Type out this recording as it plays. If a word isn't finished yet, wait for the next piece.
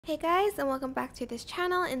Hey guys, and welcome back to this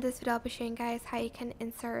channel. In this video I'll be showing you guys how you can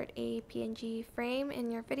insert a PNG frame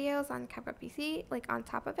in your videos on CapCut PC, like on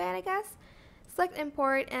top of it I guess. Select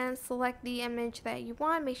import and select the image that you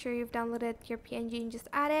want. Make sure you've downloaded your PNG and just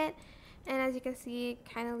add it. And as you can see,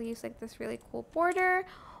 it kind of leaves like this really cool border.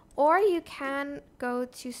 Or you can go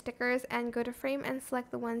to stickers and go to frame and select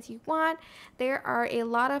the ones you want. There are a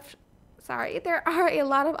lot of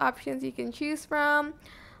options you can choose from,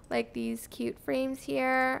 like these cute frames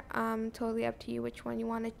here. Totally up to you which one you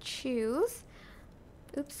want to choose.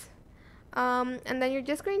 Oops. And then you're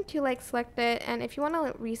just going to like select it, and if you want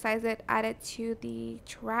to resize it, add it to the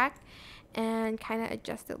track and kind of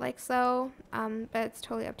adjust it like so, but it's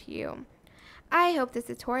totally up to you. I hope this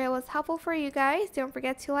tutorial was helpful for you guys. Don't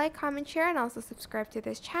forget to like, comment, share, and also subscribe to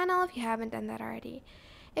this channel if you haven't done that already.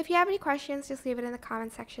 If you have any questions, just leave it in the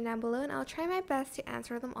comment section down below and I'll try my best to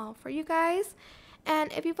answer them all for you guys.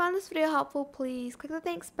 And if you found this video helpful, please click the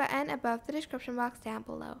thanks button above the description box down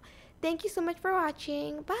below. Thank you so much for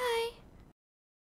watching. Bye!